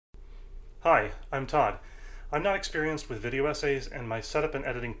Hi, I'm Todd. I'm not experienced with video essays, and my setup and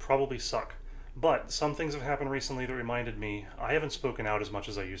editing probably suck. But some things have happened recently that reminded me I haven't spoken out as much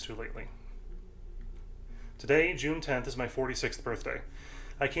as I used to lately. Today, June 10th, is my 46th birthday.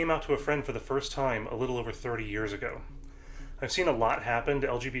 I came out to a friend for the first time a little over 30 years ago. I've seen a lot happen to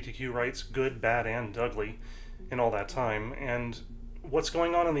LGBTQ rights, good, bad, and ugly, in all that time, and what's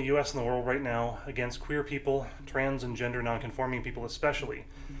going on in the US and the world right now against queer people, trans and gender nonconforming people especially,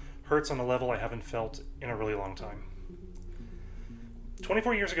 hurts on a level I haven't felt in a really long time.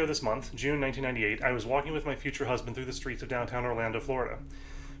 24 years ago this month, June 1998, I was walking with my future husband through the streets of downtown Orlando, Florida.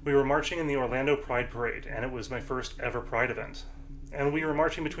 We were marching in the Orlando Pride Parade, and it was my first ever Pride event. And we were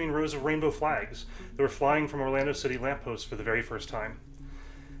marching between rows of rainbow flags that were flying from Orlando City lampposts for the very first time.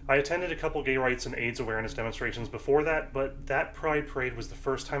 I attended a couple gay rights and AIDS awareness demonstrations before that, but that Pride Parade was the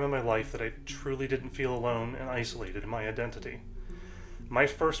first time in my life that I truly didn't feel alone and isolated in my identity. My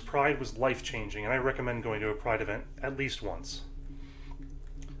first Pride was life-changing, and I recommend going to a Pride event at least once.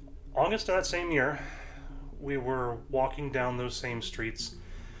 August of that same year, we were walking down those same streets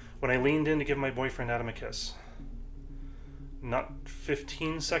when I leaned in to give my boyfriend Adam a kiss. Not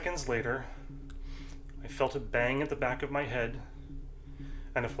 15 seconds later, I felt a bang at the back of my head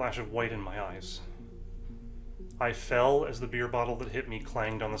and a flash of white in my eyes. I fell as the beer bottle that hit me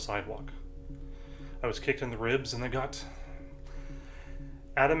clanged on the sidewalk. I was kicked in the ribs and the gut.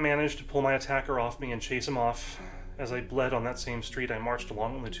 Adam managed to pull my attacker off me and chase him off as I bled on that same street I marched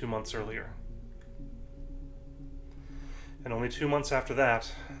along only 2 months earlier. And only 2 months after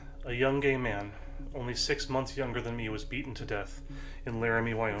that, a young gay man, only 6 months younger than me, was beaten to death in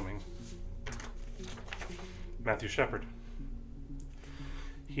Laramie, Wyoming. Matthew Shepard.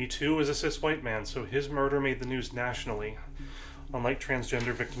 He too was a cis white man, so his murder made the news nationally, unlike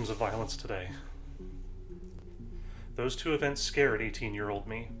transgender victims of violence today. Those two events scared 18-year-old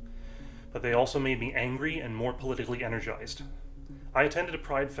me, but they also made me angry and more politically energized. I attended a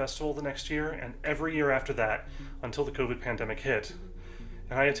Pride festival the next year, and every year after that, until the COVID pandemic hit,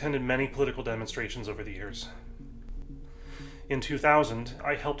 and I attended many political demonstrations over the years. In 2000,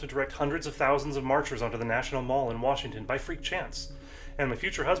 I helped to direct hundreds of thousands of marchers onto the National Mall in Washington by freak chance, and my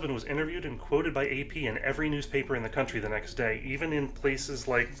future husband was interviewed and quoted by AP in every newspaper in the country the next day, even in places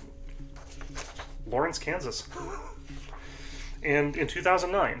like Lawrence, Kansas. And in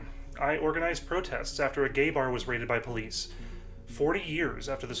 2009, I organized protests after a gay bar was raided by police, 40 years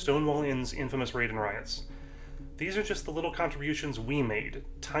after the Stonewall Inn's infamous raid and riots. These are just the little contributions we made,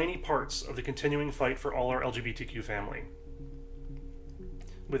 tiny parts of the continuing fight for all our LGBTQ family.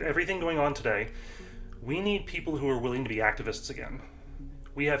 With everything going on today, we need people who are willing to be activists again.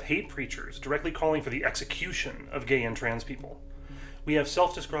 We have hate preachers directly calling for the execution of gay and trans people. We have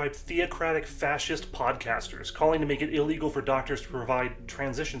self-described theocratic fascist podcasters calling to make it illegal for doctors to provide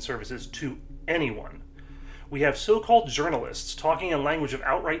transition services to anyone. We have so-called journalists talking in language of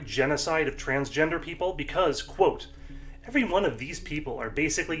outright genocide of transgender people because, quote, every one of these people are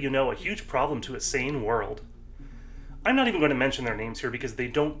basically, a huge problem to a sane world. I'm not even going to mention their names here because they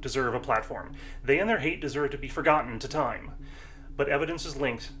don't deserve a platform. They and their hate deserve to be forgotten to time. But evidence is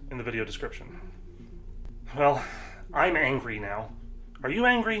linked in the video description. Well, I'm angry now. Are you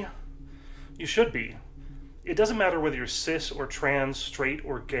angry? You should be. It doesn't matter whether you're cis or trans, straight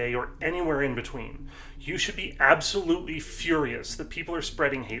or gay, or anywhere in between. You should be absolutely furious that people are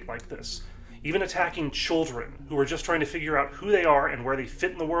spreading hate like this, even attacking children who are just trying to figure out who they are and where they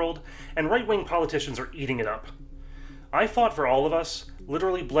fit in the world, and right-wing politicians are eating it up. I fought for all of us,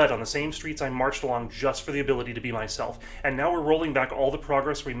 literally bled on the same streets I marched along just for the ability to be myself, and now we're rolling back all the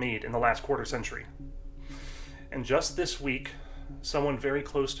progress we made in the last quarter century. And just this week, someone very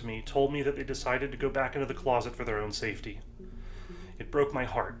close to me told me that they decided to go back into the closet for their own safety. It broke my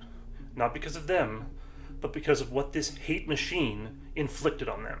heart, not because of them, but because of what this hate machine inflicted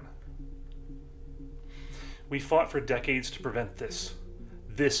on them. We fought for decades to prevent this.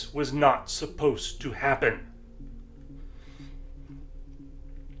 This was not supposed to happen.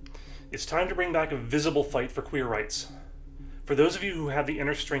 It's time to bring back a visible fight for queer rights. For those of you who have the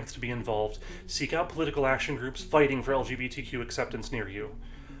inner strength to be involved, seek out political action groups fighting for LGBTQ acceptance near you.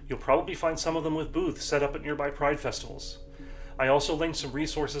 You'll probably find some of them with booths set up at nearby Pride festivals. I also linked some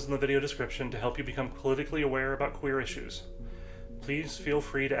resources in the video description to help you become politically aware about queer issues. Please feel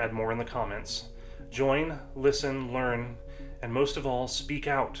free to add more in the comments. Join, listen, learn, and most of all, speak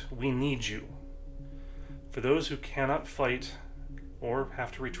out. We need you. For those who cannot fight or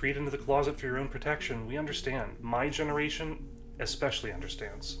have to retreat into the closet for your own protection, we understand. My generation especially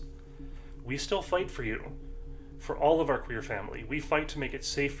understands. We still fight for you, for all of our queer family. We fight to make it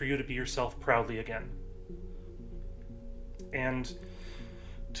safe for you to be yourself proudly again. And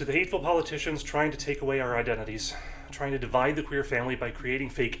To the hateful politicians trying to take away our identities, trying to divide the queer family by creating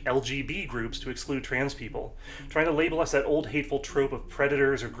fake LGB groups to exclude trans people, trying to label us that old hateful trope of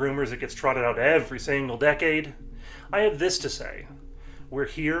predators or groomers that gets trotted out every single decade, I have this to say. We're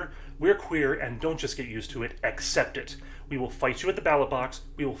here, we're queer, and don't just get used to it, accept it. We will fight you at the ballot box,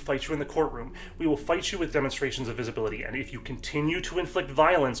 we will fight you in the courtroom, we will fight you with demonstrations of visibility, and if you continue to inflict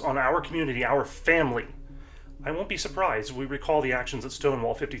violence on our community, our family, I won't be surprised if we recall the actions at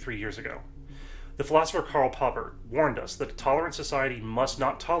Stonewall 53 years ago. The philosopher Karl Popper warned us that a tolerant society must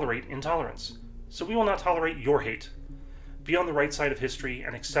not tolerate intolerance, so we will not tolerate your hate. Be on the right side of history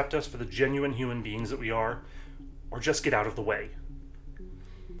and accept us for the genuine human beings that we are, or just get out of the way.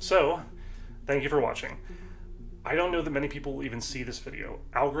 So, thank you for watching. I don't know that many people will even see this video.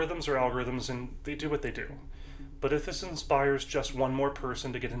 Algorithms are algorithms and they do what they do. But if this inspires just one more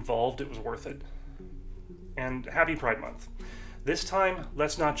person to get involved, it was worth it. And happy Pride Month. This time,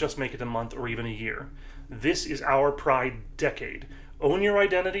 let's not just make it a month or even a year. This is our Pride decade. Own your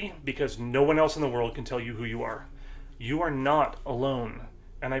identity because no one else in the world can tell you who you are. You are not alone,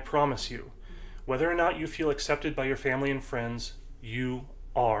 and I promise you, whether or not you feel accepted by your family and friends, you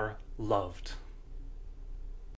are loved.